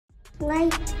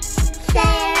like,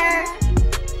 share,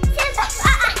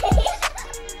 subscribe.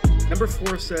 Number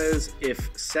 4 says,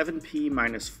 if 7p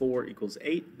minus 4 equals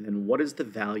 8, then what is the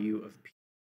value of p?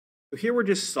 So here we're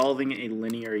just solving a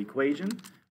linear equation.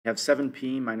 We have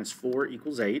 7p minus 4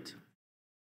 equals 8.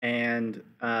 And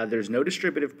there's no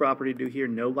distributive property to do here,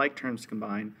 no like terms to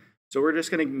combine. So we're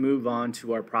just going to move on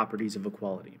to our properties of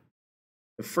equality.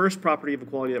 The first property of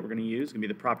equality that we're going to use is going to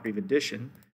be the property of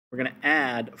addition. We're going to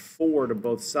add 4 to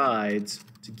both sides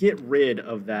to get rid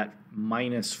of that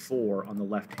minus 4 on the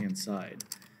left-hand side.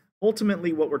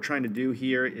 Ultimately, what we're trying to do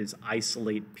here is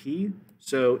isolate p.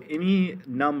 So any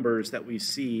numbers that we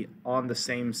see on the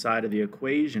same side of the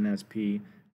equation as p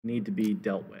need to be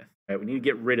dealt with. Right? We need to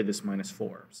get rid of this minus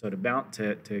 4. So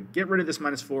to get rid of this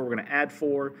minus 4, we're going to add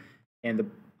 4. And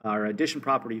our addition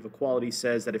property of equality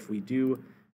says that if we do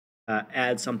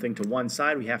add something to one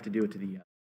side, we have to do it to the other.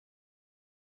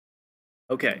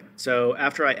 Okay, so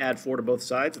after I add 4 to both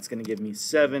sides, it's going to give me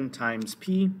 7 times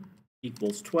p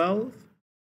equals 12. Is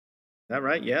that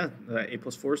right? Yeah, 8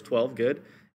 plus 4 is 12, good.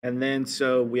 And then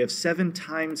so we have 7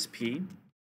 times p.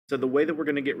 So the way that we're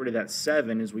going to get rid of that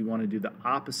 7 is we want to do the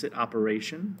opposite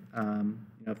operation.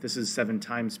 If this is 7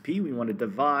 times p, we want to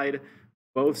divide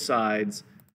both sides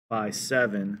by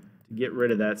 7 to get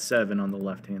rid of that 7 on the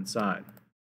left-hand side.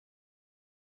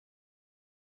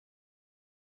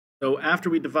 So after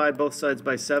we divide both sides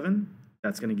by 7,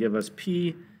 that's going to give us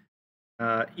p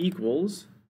equals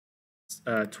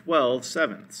 12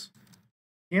 sevenths.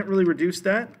 Can't really reduce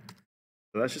that,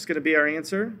 so that's just going to be our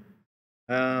answer.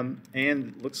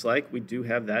 And looks like we do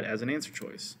have that as an answer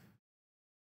choice.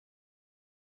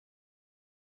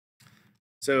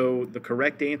 So the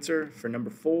correct answer for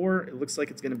number 4, it looks like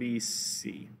it's going to be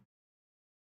C.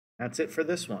 That's it for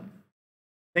this one.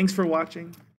 Thanks for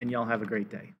watching, and y'all have a great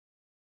day.